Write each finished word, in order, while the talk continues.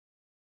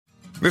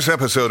This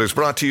episode is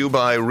brought to you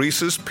by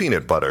Reese's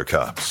Peanut Butter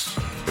Cups.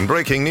 In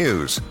breaking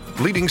news,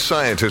 leading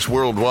scientists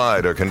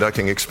worldwide are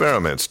conducting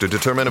experiments to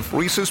determine if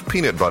Reese's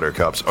Peanut Butter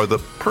Cups are the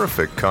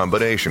perfect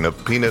combination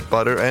of peanut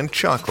butter and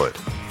chocolate.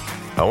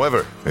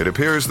 However, it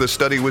appears the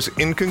study was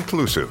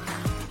inconclusive,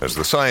 as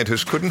the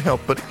scientists couldn't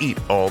help but eat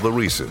all the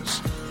Reese's.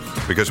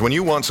 Because when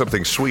you want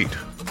something sweet,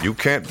 you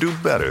can't do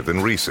better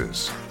than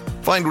Reese's.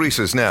 Find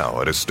Reese's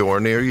now at a store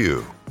near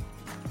you.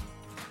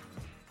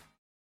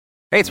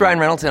 Hey, it's Ryan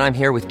Reynolds, and I'm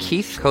here with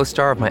Keith,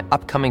 co-star of my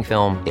upcoming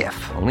film, If,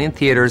 only in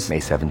theaters May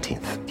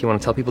 17th. Do you want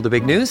to tell people the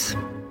big news?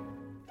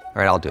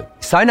 All right, I'll do it.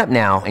 Sign up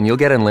now and you'll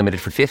get unlimited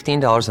for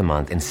 $15 a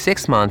month and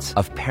 6 months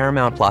of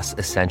Paramount Plus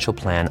Essential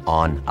Plan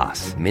on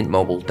us.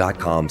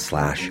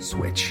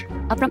 MintMobile.com/switch.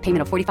 Upfront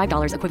payment of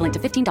 $45 equivalent to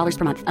 $15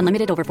 per month.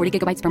 Unlimited over 40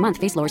 gigabytes per month.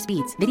 Face lower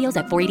speeds. Videos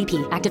at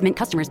 480p. Active Mint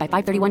customers by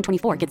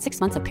 531.24 get 6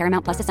 months of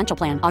Paramount Plus Essential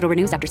Plan. Auto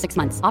renews after 6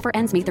 months. Offer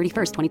ends May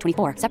 31st,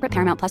 2024. Separate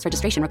Paramount Plus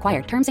registration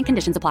required. Terms and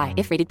conditions apply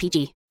if rated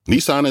PG.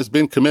 Nissan has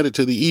been committed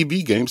to the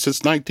EV game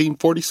since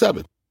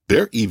 1947.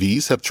 Their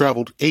EVs have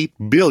traveled 8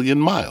 billion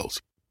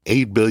miles.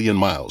 8 billion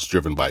miles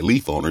driven by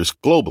Leaf owners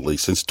globally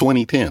since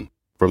 2010.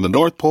 From the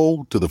North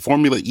Pole to the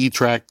Formula E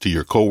track to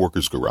your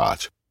coworker's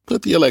garage.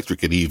 Put the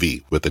electric at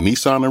EV with the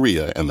Nissan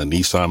Ariya and the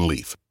Nissan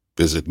Leaf.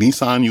 Visit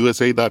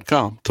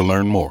nissanusa.com to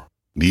learn more.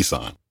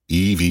 Nissan,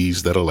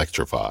 EVs that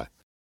electrify.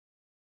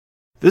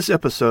 This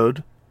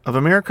episode of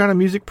Americana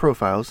Music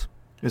Profiles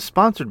is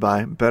sponsored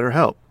by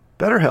BetterHelp.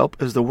 BetterHelp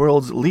is the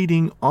world's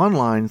leading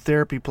online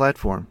therapy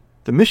platform.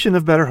 The mission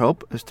of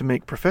BetterHelp is to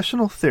make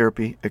professional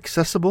therapy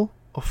accessible,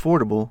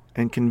 affordable,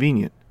 and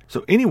convenient,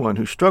 so anyone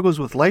who struggles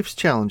with life's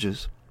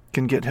challenges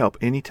can get help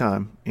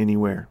anytime,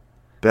 anywhere.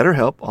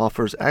 BetterHelp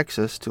offers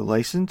access to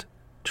licensed,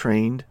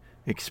 trained,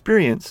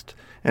 experienced,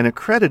 and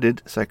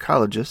accredited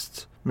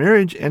psychologists,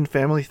 marriage and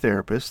family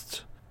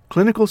therapists,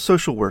 clinical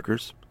social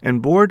workers,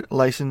 and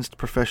board-licensed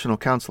professional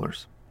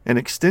counselors. An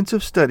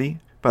extensive study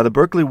by the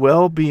Berkeley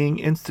Well-Being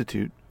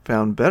Institute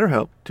found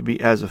BetterHelp to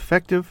be as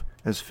effective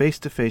as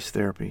face-to-face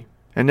therapy.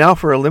 And now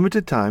for a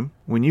limited time,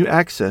 when you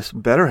access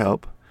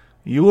BetterHelp,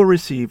 you will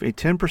receive a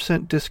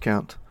 10%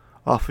 discount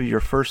off of your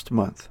first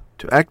month.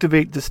 To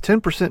activate this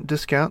 10%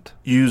 discount,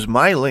 use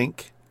my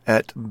link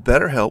at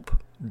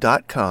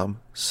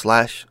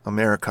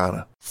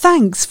betterhelp.com/Americana.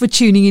 Thanks for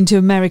tuning into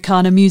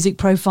Americana Music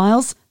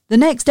Profiles. The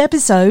next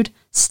episode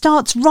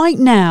starts right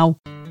now.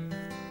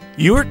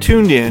 You are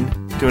tuned in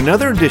to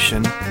another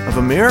edition of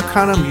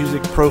Americana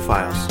Music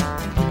Profiles,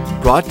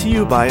 brought to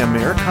you by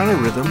Americana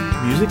Rhythm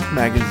Music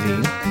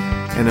Magazine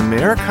and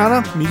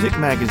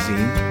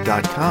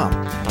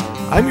AmericanaMusicMagazine.com.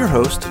 I'm your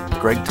host,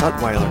 Greg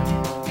Tutwiler.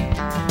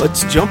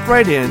 Let's jump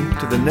right in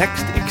to the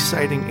next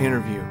exciting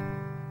interview.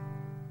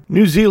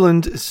 New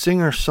Zealand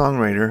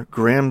singer-songwriter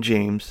Graham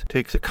James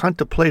takes a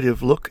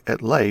contemplative look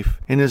at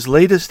life in his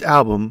latest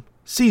album,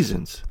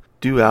 Seasons,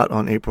 due out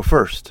on April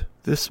 1st.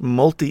 This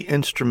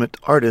multi-instrument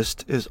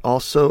artist is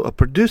also a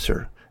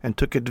producer and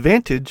took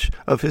advantage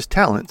of his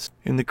talents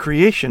in the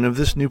creation of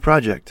this new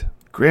project.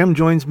 Graham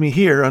joins me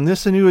here on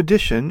this new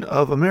edition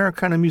of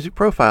Americana Music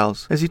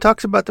Profiles as he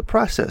talks about the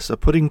process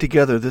of putting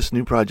together this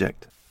new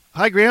project.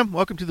 Hi, Graham.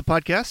 Welcome to the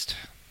podcast.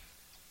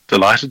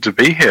 Delighted to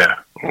be here,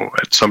 or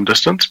at some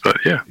distance,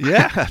 but yeah.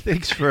 Yeah,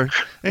 thanks for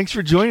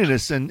joining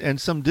us. And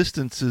some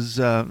distance is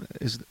an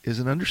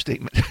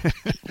understatement.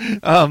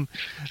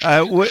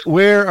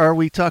 Where are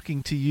we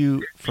talking to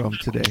you from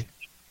today?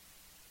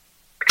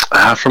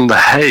 From The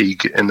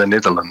Hague in the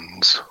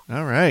Netherlands.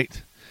 All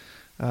right.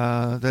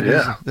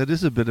 That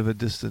is a bit of a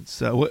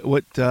distance.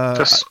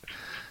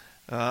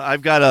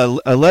 I've got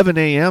 11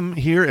 a.m.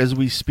 here as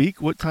we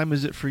speak. What time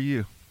is it for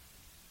you?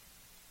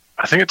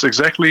 I think it's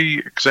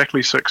exactly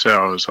 6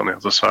 hours on the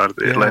other side of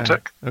the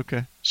Atlantic.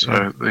 Okay.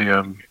 So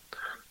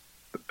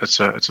it's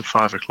a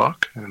 5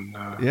 o'clock, and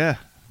yeah,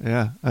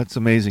 that's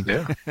amazing.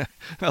 Yeah,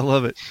 I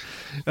love it.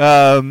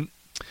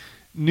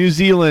 New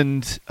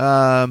Zealand,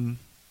 home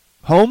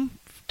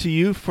to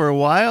you for a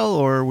while,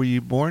 or were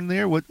you born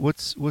there?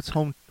 What's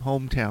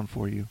hometown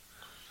for you?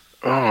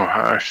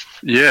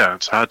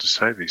 It's hard to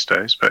say these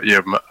days, but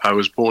yeah, I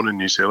was born in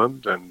New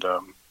Zealand, and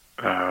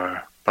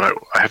but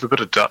I have a bit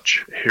of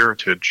Dutch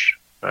heritage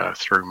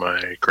through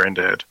my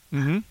granddad,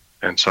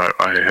 and so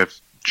I have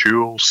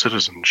dual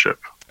citizenship,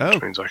 which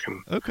means I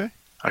can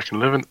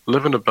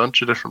live in a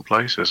bunch of different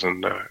places,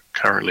 and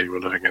currently we're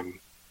living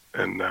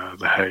in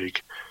The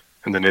Hague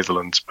in the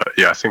Netherlands. But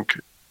yeah, I think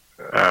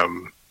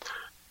I'm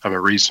a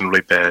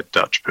reasonably bad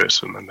Dutch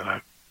person, and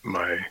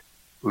my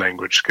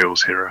language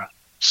skills here are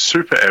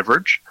super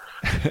average.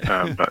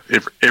 But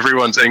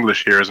everyone's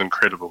English here is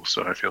incredible,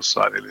 so I feel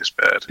slightly less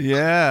bad.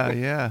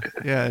 Yeah.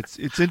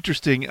 It's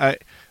interesting.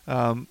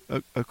 Of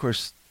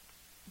course,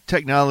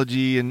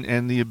 technology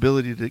and the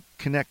ability to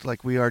connect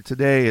like we are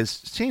today has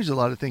changed a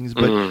lot of things.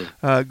 But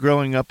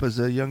growing up as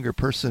a younger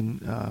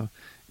person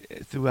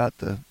throughout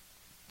the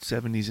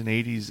 70s and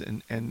 80s,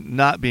 and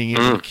not being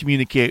able to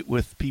communicate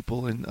with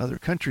people in other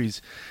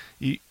countries,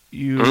 you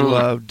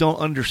don't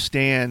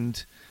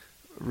understand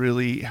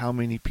really how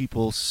many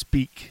people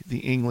speak the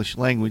English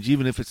language,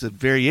 even if it's a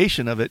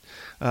variation of it.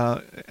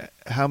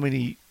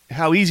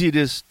 How easy it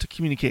is to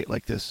communicate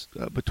like this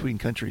between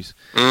countries.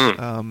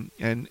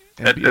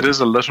 It is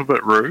a little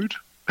bit rude,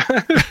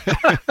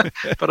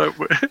 but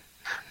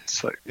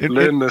it's like,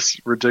 learn this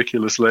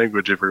ridiculous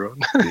language,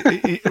 everyone.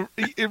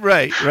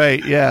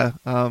 Right, yeah.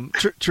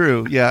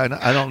 True, yeah, and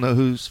I don't know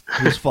whose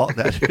fault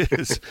that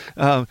is.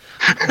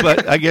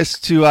 But I guess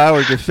to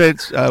our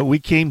defense, we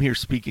came here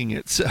speaking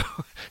it, so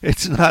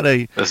it's not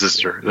a... This is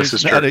true.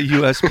 Not a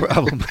U.S.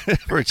 problem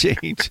for a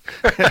change.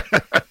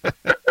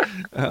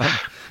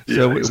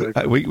 So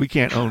exactly. we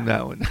can't own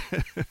that one.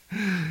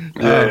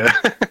 Yeah.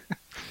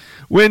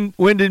 When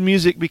did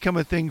music become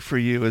a thing for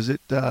you? Is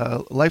it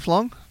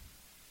lifelong?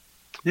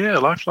 Yeah,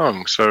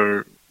 lifelong.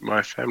 So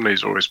my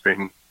family's always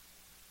been,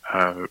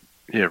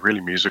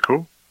 really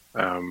musical.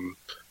 And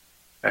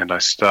I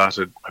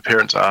started. My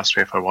parents asked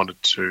me if I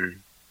wanted to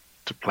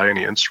play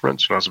any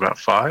instruments when I was about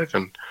 5,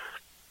 and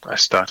I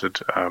started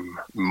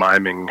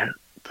miming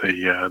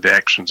the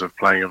actions of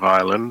playing a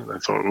violin. And I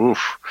thought,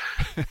 oof,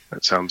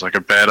 that sounds like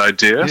a bad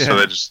idea. Yeah.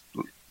 So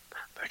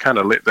they kind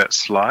of let that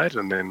slide,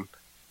 and then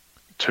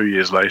 2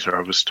 years later,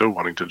 I was still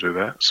wanting to do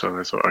that. So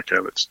they thought, okay,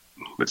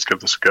 let's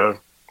give this a go.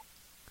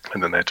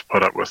 And then they had to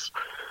put up with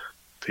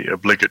the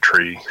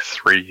obligatory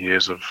 3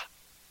 years of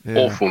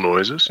awful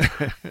noises.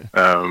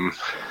 And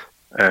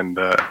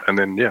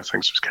then,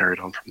 things just carried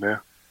on from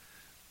there.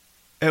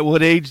 At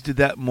what age did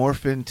that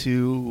morph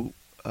into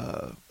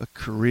a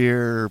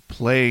career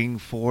playing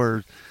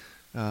for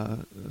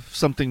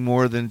something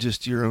more than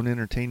just your own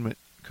entertainment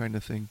kind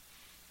of thing?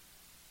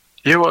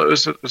 Yeah, well, it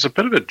was a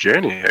bit of a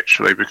journey,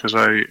 actually, because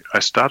I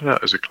started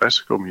out as a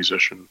classical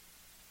musician,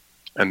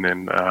 and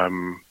then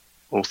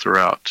all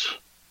throughout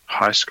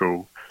high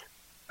school,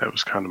 that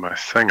was kind of my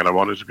thing, and I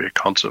wanted to be a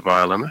concert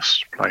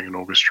violinist, playing in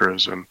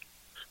orchestras and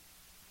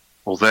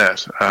all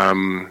that.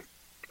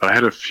 But I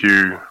had a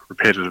few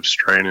repetitive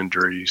strain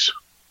injuries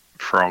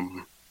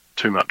from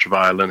too much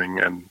violining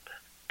and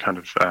kind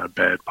of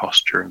bad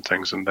posture and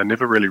things, and they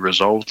never really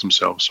resolved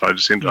themselves, so I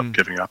just ended up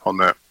giving up on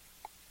that.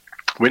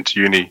 Went to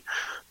uni,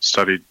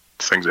 studied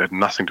things that had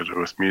nothing to do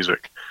with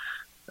music,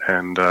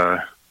 and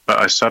but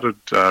I started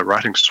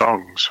writing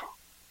songs.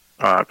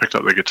 I picked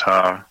up the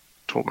guitar,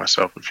 taught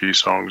myself a few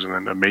songs, and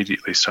then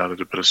immediately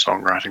started a bit of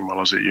songwriting while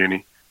I was at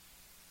uni.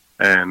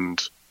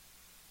 And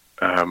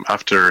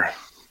after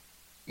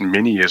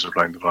many years of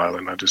playing the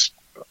violin, I just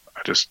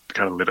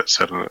kind of let it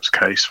sit in its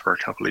case for a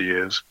couple of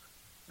years,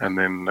 and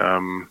then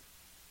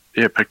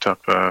picked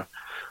up.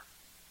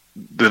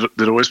 There'd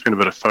always been a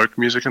bit of folk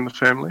music in the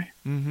family.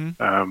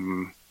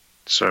 Mm-hmm.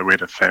 So we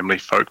had a family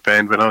folk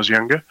band when I was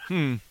younger,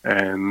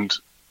 and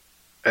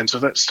so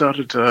that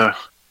started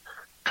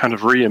kind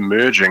of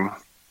re-emerging.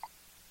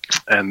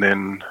 And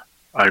then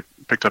I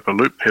picked up a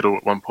loop pedal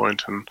at one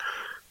point, and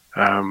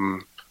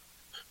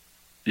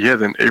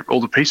then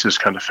all the pieces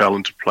kind of fell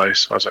into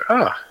place. I was like,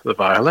 the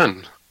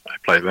violin, I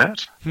play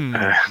that,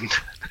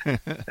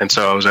 and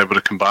so I was able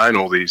to combine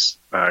all these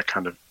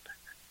kind of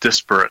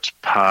disparate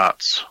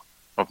parts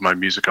of my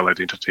musical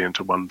identity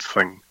into one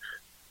thing,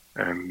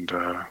 and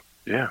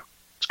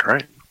it's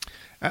great.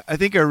 I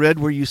think I read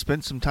where you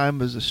spent some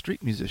time as a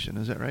street musician.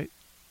 Is that right?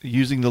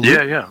 Using the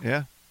loop?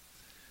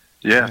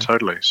 Yeah,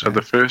 totally. So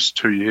the first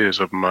 2 years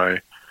of my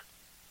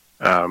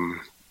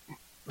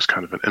was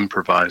kind of an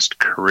improvised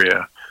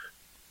career.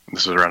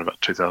 This is around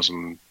about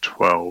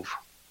 2012.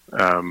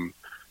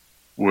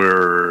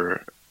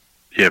 Were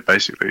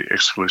basically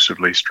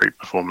exclusively street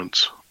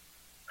performance,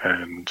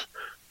 and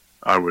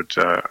I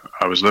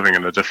was living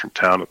in a different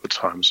town at the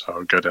time, so I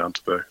would go down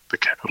to the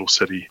capital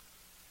city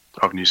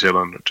of New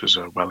Zealand, which is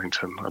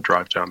Wellington. I'd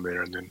drive down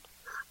there and then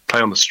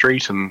play on the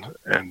street, and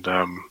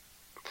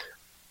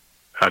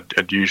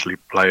I'd usually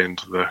play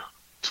into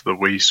the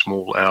wee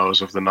small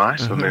hours of the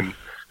night, and then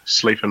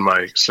sleep in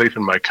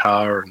my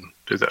car and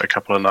do that a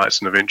couple of nights,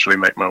 and eventually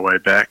make my way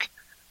back,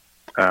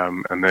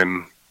 and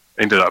then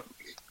ended up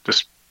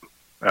just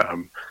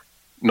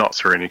not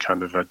through any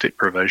kind of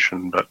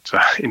deprivation, but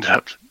ended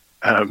up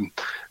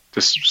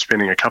just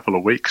spending a couple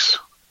of weeks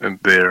in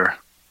there,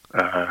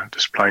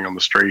 just playing on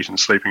the street and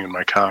sleeping in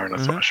my car, and I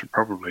thought I should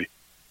probably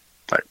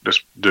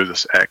just do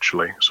this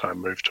actually. So I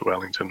moved to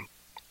Wellington,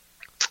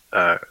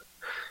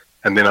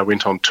 and then I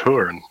went on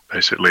tour, and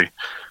basically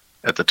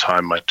at the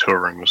time my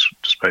touring was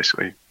just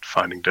basically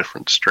finding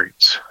different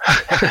streets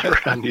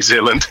around New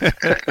Zealand.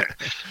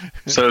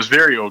 So it was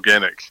very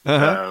organic,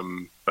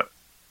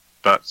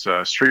 but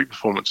street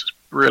performance is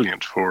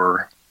brilliant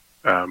for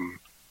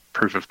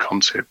proof of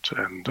concept,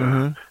 and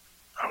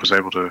I was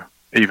able to,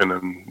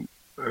 even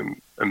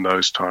in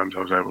those times, I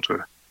was able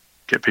to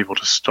get people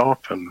to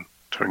stop and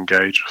to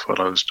engage with what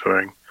I was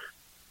doing.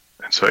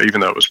 And so even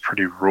though it was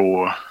pretty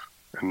raw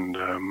and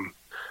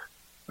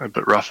a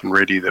bit rough and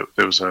ready, that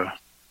there was a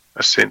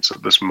sense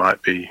that this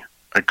might be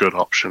a good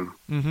option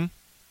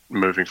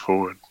moving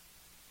forward.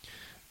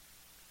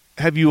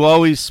 Have you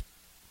always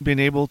been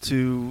able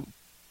to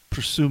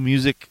pursue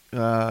music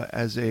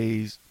as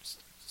a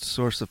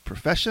source of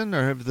profession,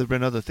 or have there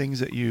been other things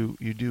that you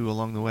do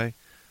along the way?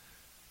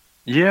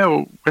 Yeah,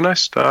 well,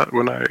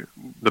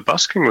 the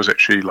busking was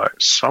actually like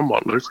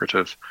somewhat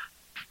lucrative.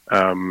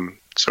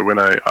 So when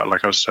I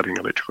was studying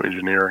electrical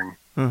engineering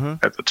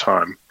at the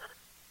time,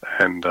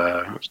 and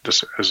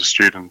just as a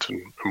student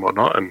and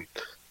whatnot, and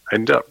I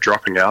ended up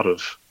dropping out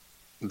of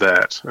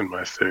that in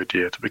my third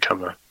year to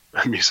become a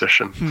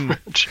musician,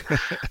 which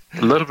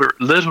a little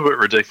bit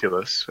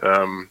ridiculous.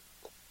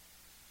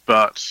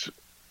 But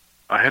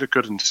I had a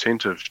good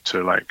incentive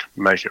to like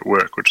make it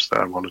work, which is that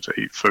I wanted to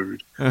eat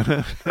food.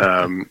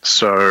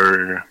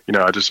 So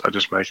I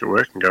just make it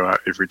work and go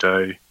out every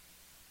day.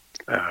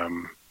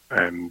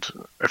 And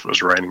if it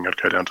was raining,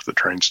 I'd go down to the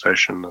train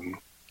station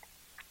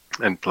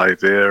and play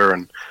there.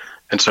 And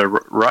so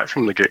right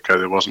from the get go,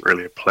 there wasn't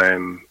really a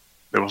plan.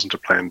 There wasn't a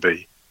plan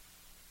B.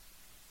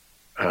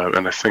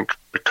 And I think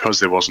because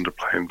there wasn't a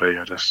plan B,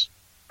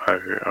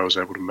 I was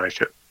able to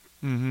make it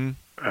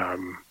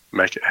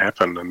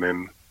happen. And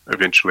then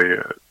eventually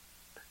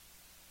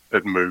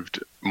it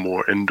moved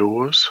more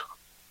indoors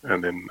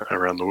and then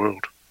around the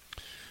world.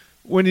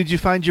 When did you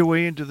find your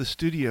way into the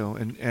studio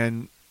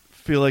and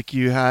feel like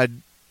you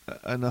had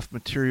enough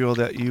material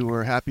that you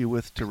were happy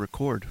with to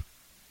record?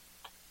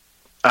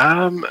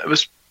 I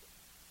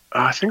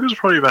think it was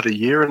probably about a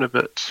year and a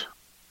bit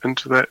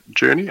into that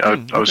journey. I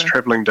was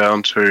traveling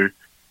down to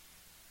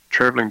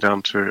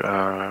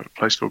a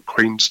place called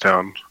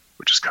Queenstown,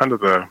 which is kind of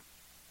the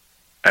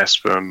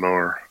Aspen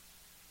or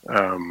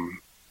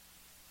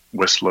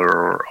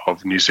Whistler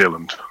of New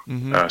Zealand.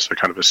 So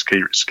kind of a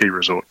ski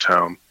resort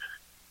town.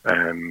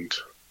 And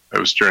it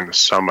was during the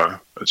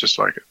summer. It's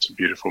a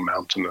beautiful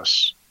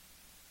mountainous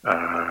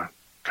kind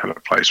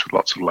of place with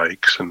lots of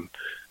lakes. And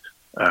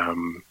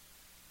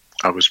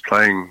I was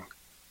playing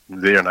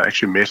there, and I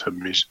actually met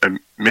a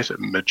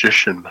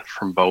magician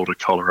from Boulder,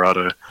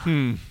 Colorado,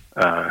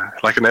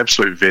 like an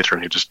absolute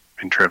veteran who'd just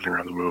been traveling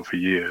around the world for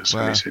years.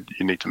 Wow. And he said,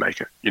 "You need to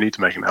make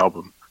an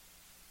album."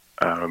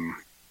 And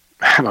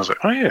I was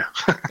like, "Oh yeah,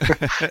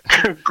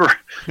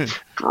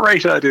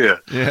 great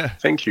idea! Yeah,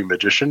 thank you,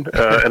 magician."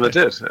 And I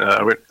did.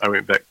 I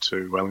went back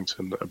to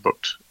Wellington. I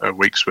booked a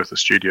week's worth of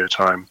studio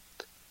time.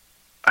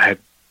 I had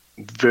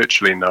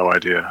virtually no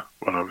idea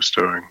what I was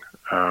doing.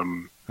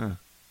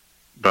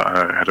 But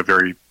I had a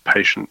very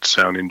patient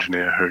sound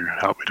engineer who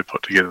helped me to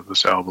put together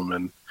this album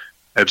in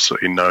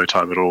absolutely no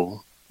time at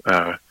all.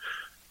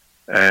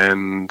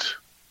 And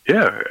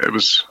yeah,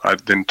 I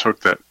then took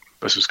that.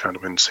 This is kind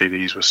of when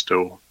CDs were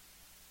still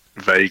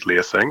vaguely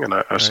a thing, and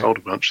I sold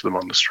a bunch of them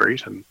on the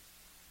street, and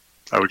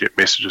I would get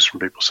messages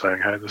from people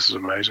saying, "Hey, this is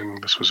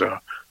amazing. This was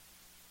our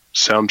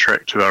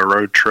soundtrack to our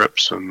road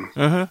trips." And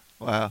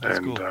wow, that's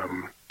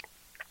cool.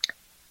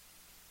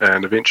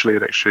 And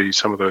eventually,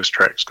 some of those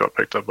tracks got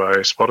picked up by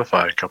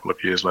Spotify a couple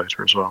of years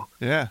later as well.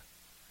 Yeah.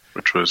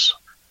 Which was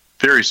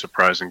very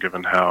surprising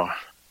given how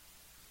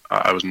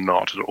I was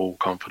not at all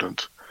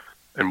confident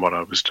in what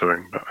I was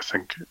doing, but I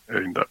think it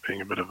ended up being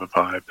a bit of a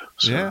vibe.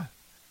 So. Yeah.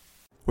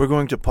 We're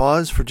going to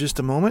pause for just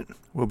a moment.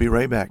 We'll be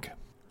right back.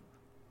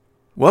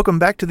 Welcome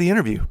back to the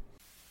interview.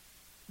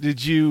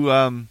 Did you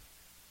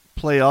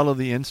play all of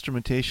the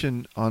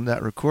instrumentation on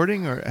that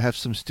recording, or have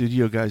some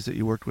studio guys that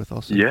you worked with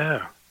also?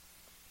 Yeah.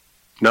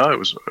 No, it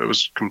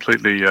was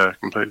completely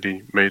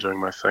me doing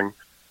my thing.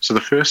 So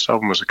the first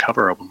album was a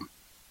cover album.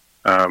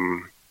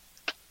 Actually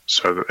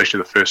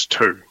the first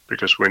two,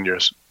 because when you're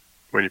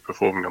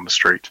performing on the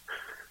street,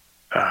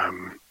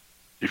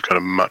 you've got a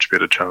much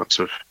better chance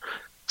of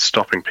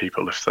stopping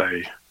people if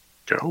they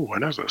go, "Oh, I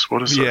know this.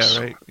 What is this?"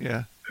 Yeah, right.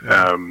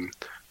 Yeah.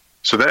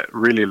 So that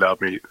really allowed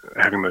me,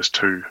 having those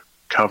two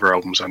cover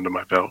albums under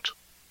my belt,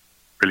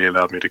 really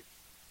allowed me to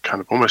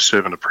kind of almost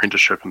serve an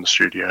apprenticeship in the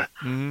studio.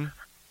 Mm-hmm.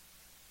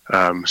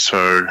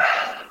 So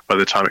by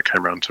the time it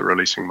came around to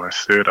releasing my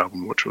third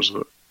album, which was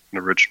an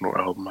original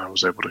album, I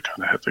was able to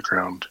kind of hit the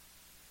ground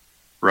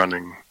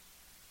running.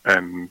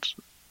 And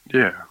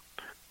yeah,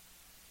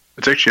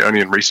 it's actually only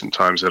in recent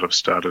times that I've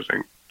started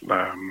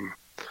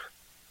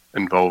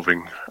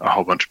involving a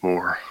whole bunch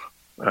more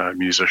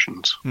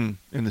musicians in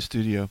the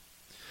studio.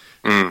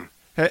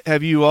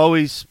 Have you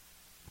always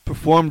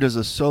performed as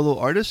a solo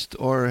artist,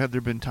 or have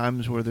there been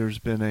times where there's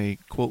been a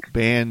quote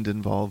band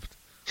involved?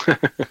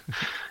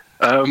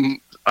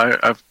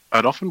 I'd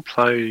often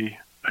play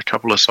a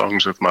couple of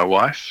songs with my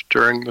wife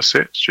during the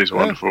set. She's a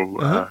wonderful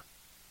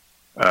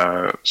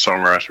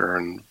songwriter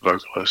and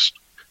vocalist,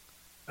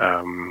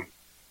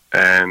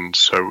 and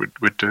so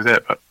we'd do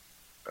that. But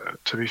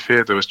to be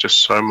fair, there was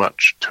just so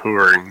much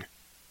touring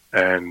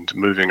and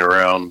moving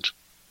around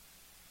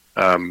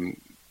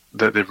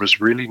that there was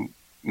really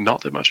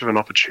not that much of an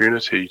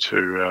opportunity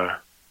to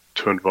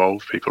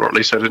involve people, or at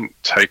least I didn't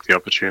take the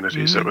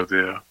opportunities that were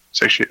there.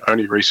 It's actually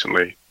only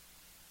recently.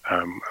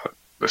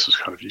 This is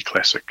kind of your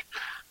classic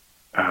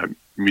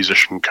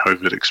musician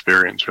COVID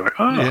experience. You're like,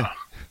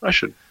 I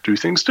should do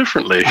things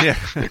differently. Yeah.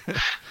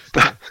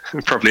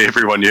 Probably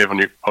everyone you have on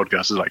your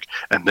podcast is like,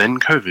 and then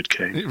COVID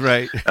came.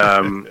 Right.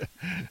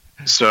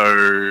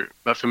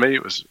 But for me,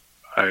 it was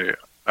I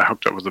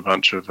hooked up with a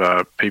bunch of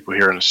people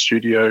here in a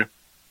studio.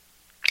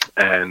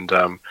 and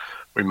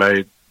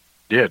we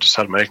just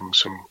started making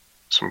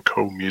some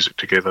cool music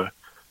together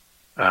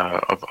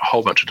of a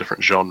whole bunch of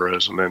different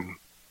genres, and then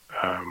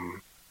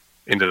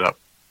ended up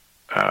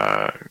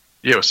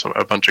with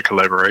a bunch of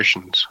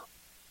collaborations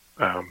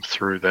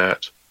through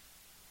that.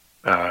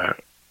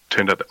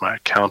 Turned out that my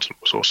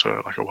accountant was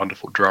also like a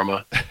wonderful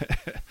drummer.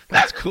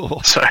 That's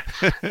cool. So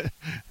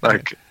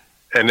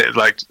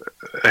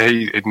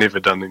he'd never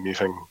done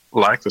anything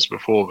like this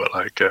before, but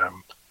there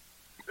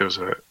was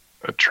a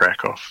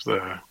track off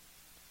the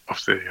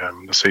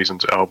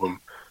Seasons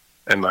album,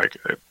 and like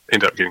it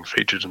ended up getting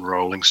featured in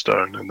Rolling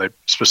Stone, and they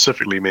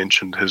specifically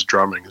mentioned his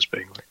drumming as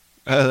being like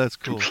that's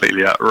cool,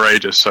 completely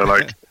outrageous. So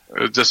like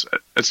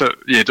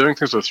doing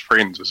things with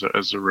friends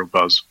is a real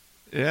buzz.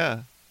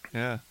 Yeah.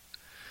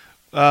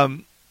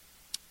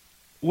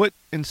 What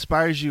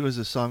inspires you as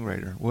a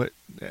songwriter? What,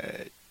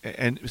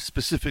 and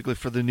specifically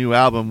for the new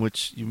album,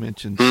 which you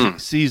mentioned,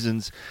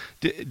 Seasons,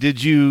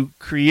 did you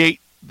create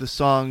the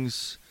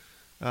songs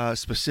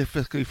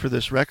specifically for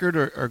this record,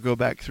 or go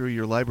back through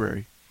your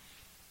library?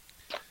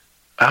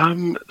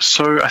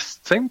 So I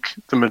think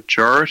the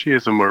majority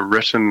of them were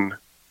written.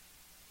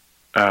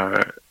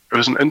 It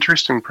was an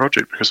interesting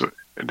project because it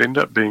ended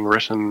up being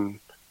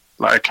written.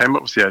 Like I came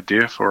up with the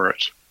idea for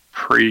it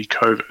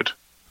pre-COVID.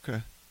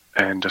 Okay.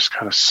 And just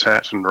kind of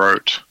sat and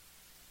wrote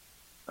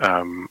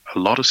a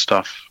lot of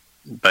stuff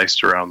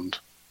based around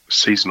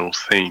seasonal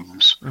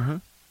themes. Mm-hmm.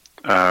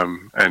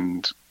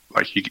 And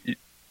like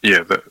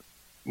the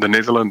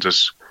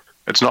Netherlands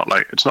it's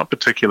not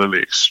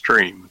particularly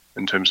extreme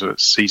in terms of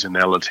its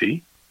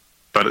seasonality,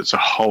 but it's a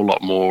whole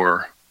lot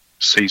more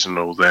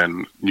seasonal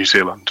than New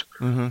Zealand.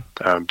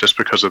 Mm-hmm. Just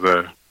because of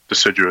the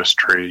deciduous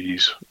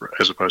trees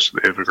as opposed to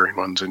the evergreen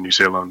ones in New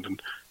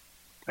Zealand,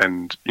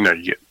 and you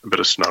get a bit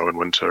of snow in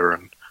winter,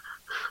 and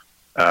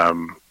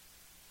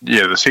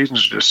the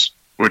seasons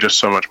were just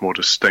so much more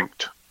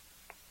distinct,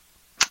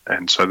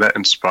 and so that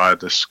inspired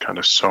this kind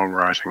of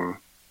songwriting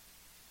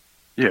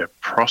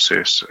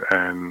process.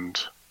 And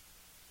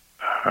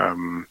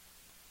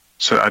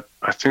so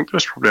I think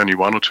there's probably only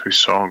one or two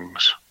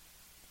songs,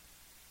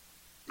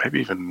 maybe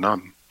even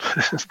none,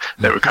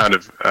 that were kind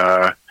of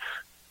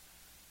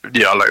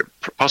like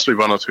possibly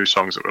one or two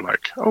songs that were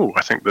like, oh,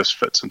 I think this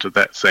fits into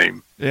that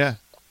theme. Yeah.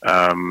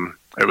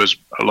 It was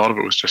a lot of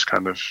it was just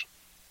kind of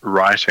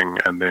writing,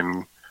 and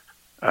then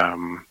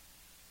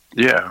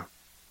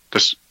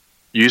just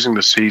using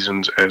the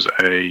seasons as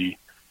a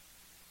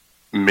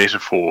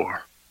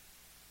metaphor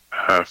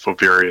for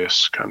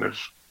various kind of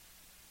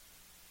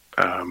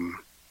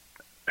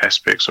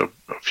aspects of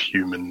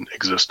human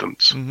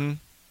existence. Mm-hmm.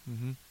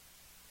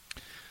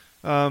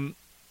 Mm-hmm.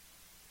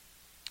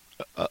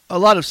 A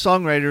lot of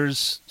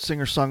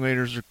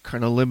singer-songwriters are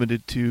kind of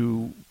limited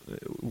to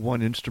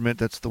one instrument.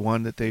 That's the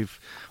one that they've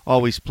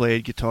always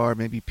played, guitar,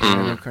 maybe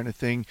piano kind of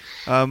thing.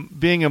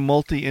 Being a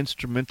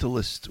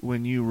multi-instrumentalist,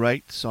 when you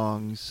write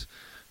songs,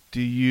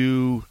 do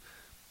you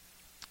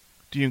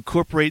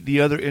incorporate the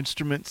other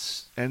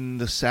instruments and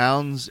the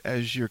sounds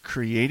as you're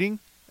creating?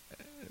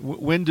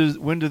 When do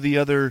the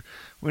other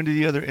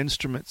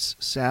instruments'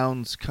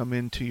 sounds come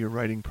into your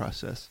writing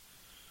process?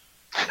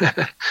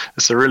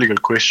 It's a really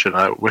good question.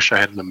 I wish I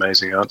had an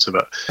amazing answer,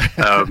 but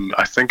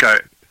I think I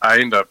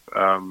end up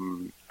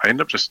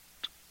just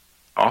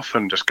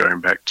often just going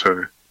back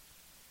to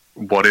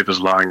whatever's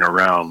lying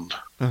around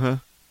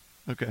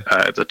Okay.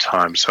 at the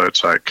time. So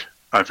it's like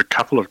I have a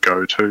couple of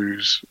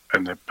go-tos,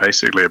 and they're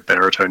basically a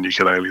baritone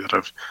ukulele that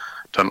I've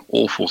done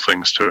awful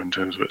things to in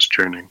terms of its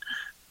tuning,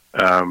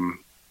 and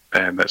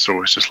that's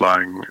always just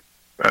lying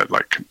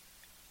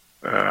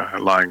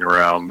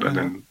around, and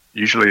then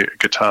usually a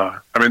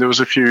guitar. I mean, there was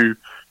a few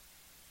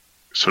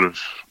sort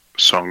of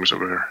songs that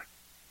were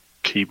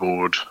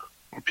keyboard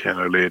or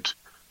piano led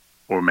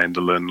or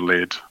mandolin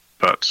led,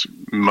 but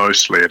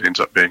mostly it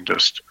ends up being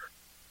just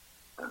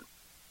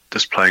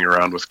playing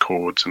around with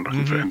chords and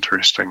looking for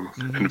interesting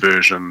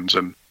inversions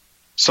and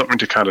something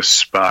to kind of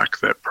spark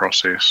that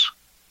process.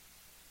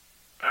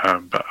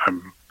 But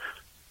I'm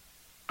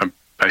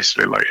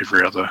basically like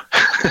every other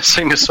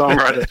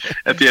singer-songwriter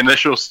at the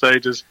initial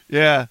stages.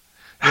 Yeah.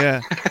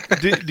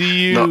 Do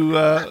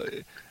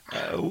you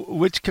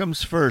which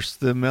comes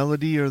first, the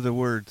melody or the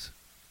words?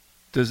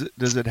 Does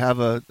it have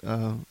a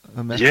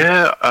message?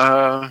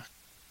 Yeah,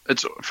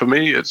 for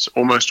me it's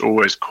almost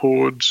always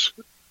chords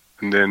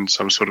and then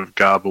some sort of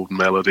garbled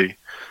melody.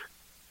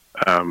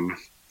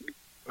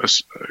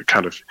 It's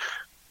kind of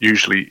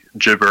usually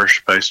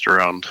gibberish based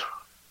around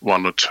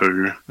one or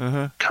two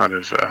kind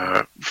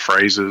of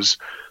phrases,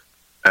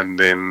 and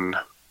then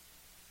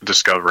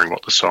discovering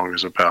what the song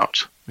is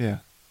about. Yeah.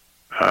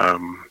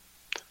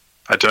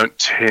 I don't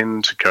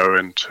tend to go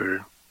into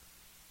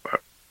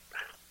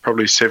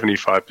probably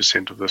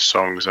 75% of the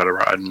songs that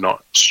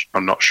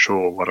I'm not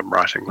sure what I'm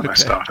writing when I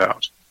start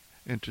out.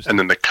 Interesting. And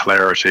then the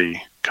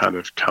clarity kind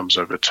of comes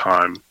over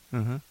time.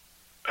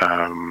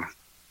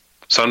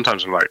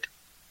 Sometimes I'm like,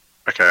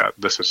 okay,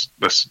 this is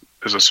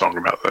a song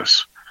about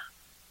this,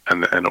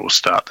 and it will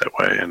start that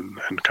way and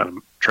kind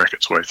of track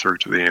its way through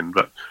to the end.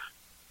 But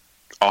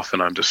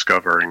often I'm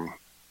discovering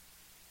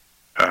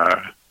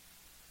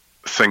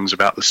things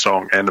about the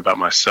song and about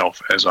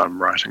myself as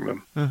I'm writing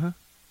them.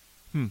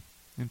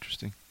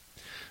 Interesting.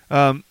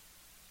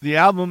 The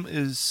album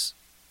is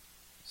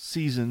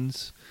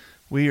Seasons.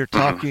 We are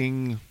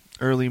talking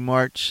early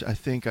March. I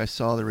think I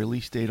saw the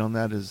release date on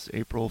that is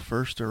April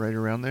 1st or right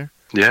around there.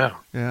 Yeah.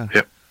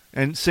 Yep.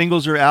 And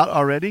singles are out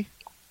already?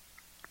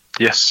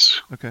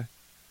 Yes. Okay.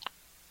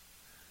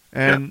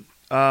 And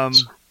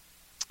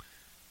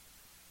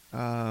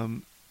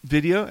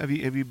video? Have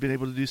you been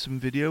able to do some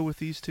video with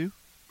these two?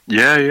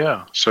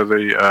 Yeah. So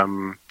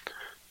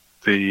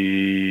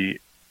the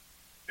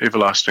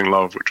Everlasting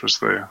Love, which was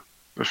the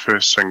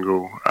first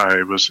single,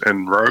 I was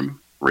in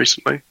Rome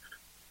recently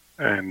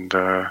and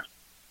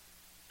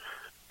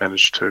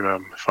managed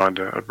to find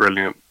a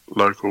brilliant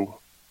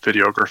local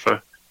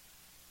videographer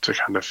to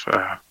kind of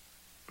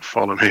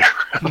follow me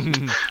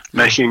around,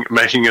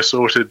 making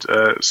assorted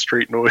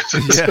street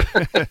noises.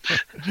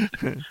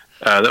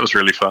 That was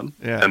really fun.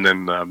 Yeah. And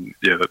then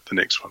the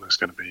next one is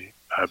going to be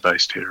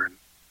based here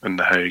in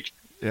The Hague.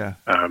 Yeah.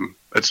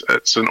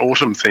 It's an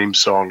autumn themed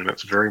song and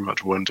it's very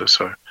much winter,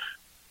 so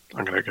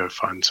I'm going to go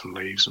find some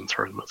leaves and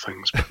throw them at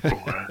things.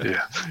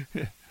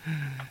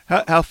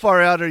 How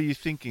far out are you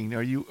thinking?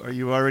 Are you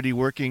already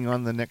working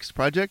on the next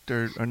project,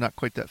 or not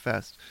quite that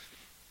fast?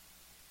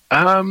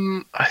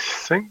 I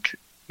think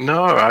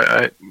no.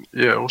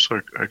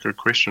 Also a good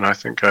question. I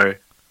think there's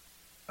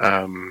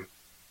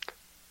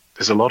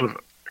a lot of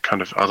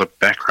kind of other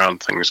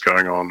background things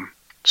going on.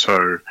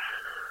 So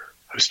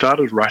I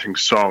started writing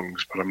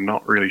songs, but I'm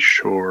not really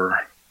sure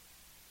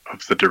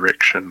of the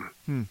direction.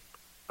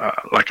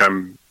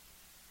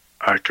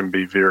 I can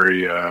be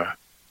very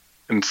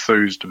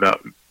enthused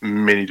about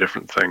many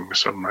different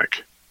things. I'm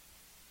like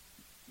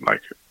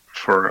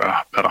for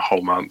about a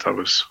whole month, I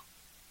was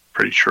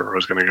pretty sure I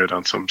was going to go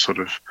down some sort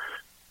of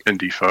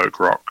indie folk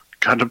rock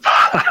kind of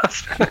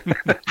path,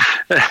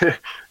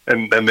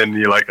 and then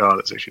you're like, oh,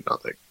 that's actually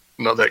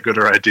not that good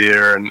an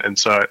idea, and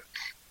so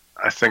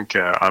I think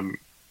I'm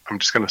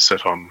just going to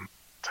sit on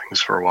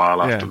things for a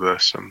while after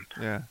this, and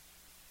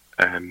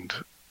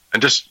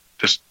just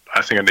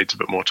I think it needs a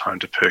bit more time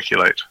to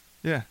percolate.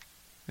 Yeah.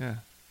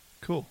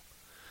 Cool.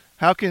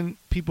 How can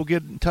people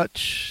get in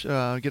touch,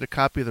 get a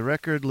copy of the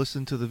record,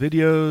 listen to the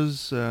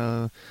videos,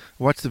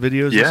 watch the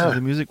videos, listen to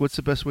the music? What's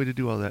the best way to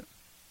do all that?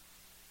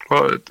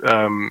 Well,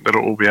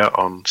 it'll all be out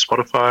on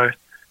Spotify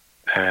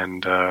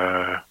and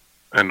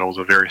all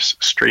the various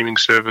streaming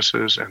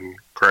services, and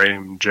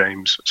Graham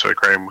James, so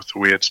Graham with the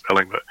weird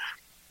spelling, but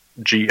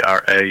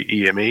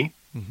Grame,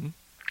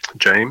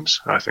 James.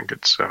 I think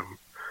it's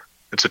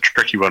a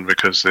tricky one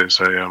because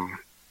there's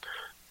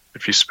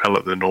if you spell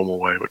it the normal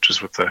way, which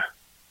is with the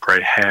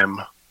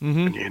Graham,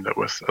 and you end up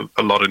with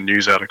a lot of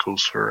news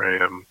articles for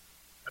a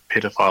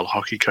pedophile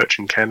hockey coach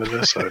in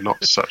Canada. So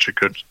not such a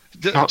good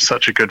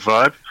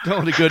vibe. Don't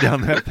want to go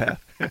down that path.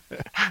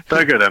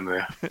 Don't go down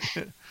there.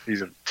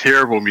 He's a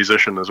terrible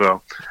musician as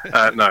well.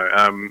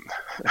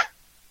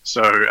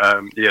 So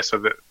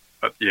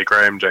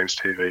Graham James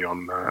TV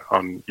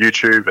on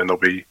YouTube, and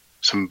there'll be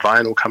some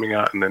vinyl coming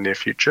out in the near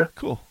future.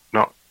 Cool.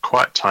 Not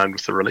quite timed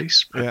with the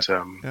release, but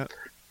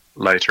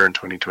later in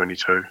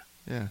 2022.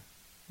 Yeah,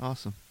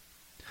 awesome.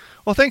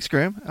 Well, thanks,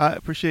 Graham. I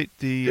appreciate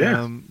the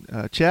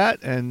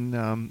chat,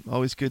 and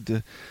always good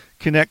to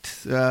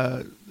connect,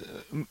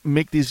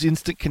 make these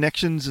instant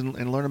connections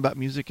and learn about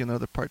music in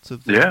other parts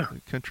of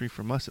the country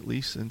from us, at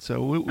least. And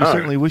so we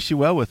certainly wish you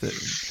well with it.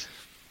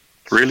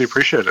 Really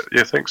appreciate it.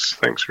 Yeah, thanks,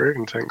 Greg,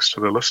 and thanks to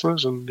the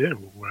listeners. And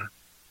we'll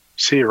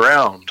see you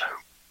around.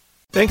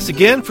 Thanks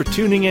again for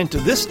tuning in to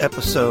this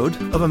episode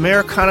of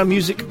Americana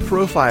Music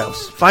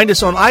Profiles. Find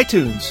us on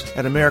iTunes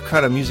at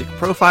Americana Music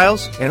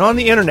Profiles and on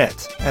the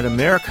internet at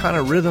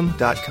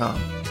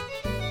AmericanaRhythm.com.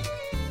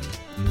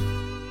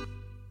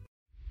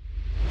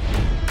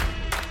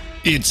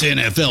 It's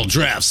NFL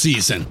draft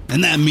season,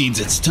 and that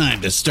means it's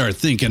time to start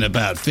thinking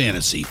about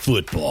fantasy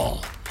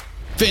football.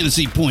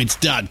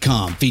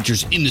 FantasyPoints.com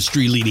features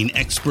industry-leading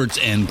experts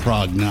and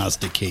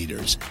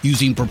prognosticators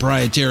using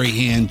proprietary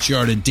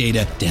hand-charted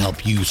data to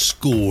help you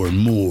score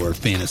more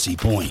fantasy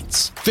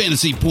points.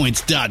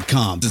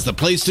 FantasyPoints.com is the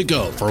place to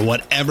go for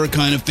whatever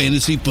kind of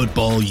fantasy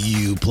football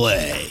you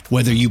play.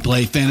 Whether you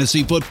play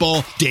fantasy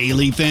football,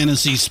 daily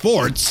fantasy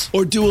sports,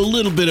 or do a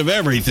little bit of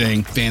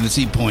everything,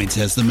 Fantasy Points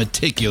has the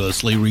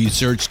meticulously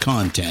researched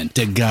content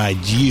to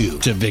guide you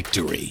to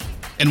victory.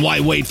 And why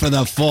wait for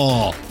the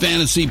fall?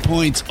 Fantasy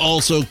Points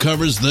also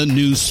covers the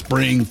new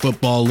spring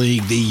football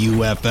league, the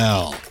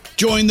UFL.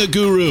 Join the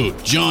guru,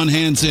 John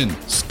Hansen,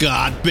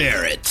 Scott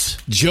Barrett,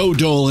 Joe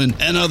Dolan,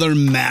 and other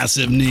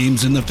massive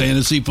names in the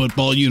fantasy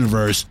football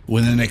universe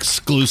with an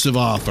exclusive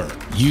offer.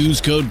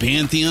 Use code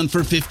Pantheon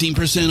for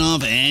 15%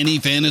 off any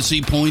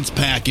Fantasy Points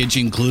package,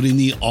 including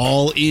the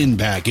all-in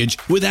package,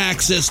 with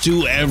access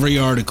to every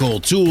article,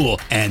 tool,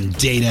 and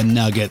data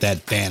nugget that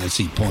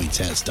Fantasy Points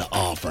has to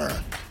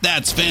offer.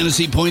 That's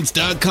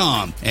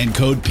FantasyPoints.com and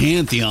code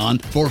Pantheon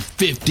for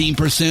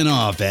 15%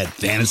 off at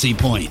Fantasy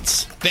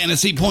Points.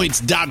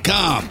 FantasyPoints.com.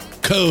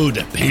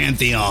 Code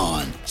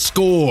Pantheon.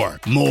 Score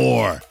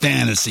more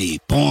fantasy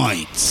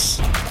points.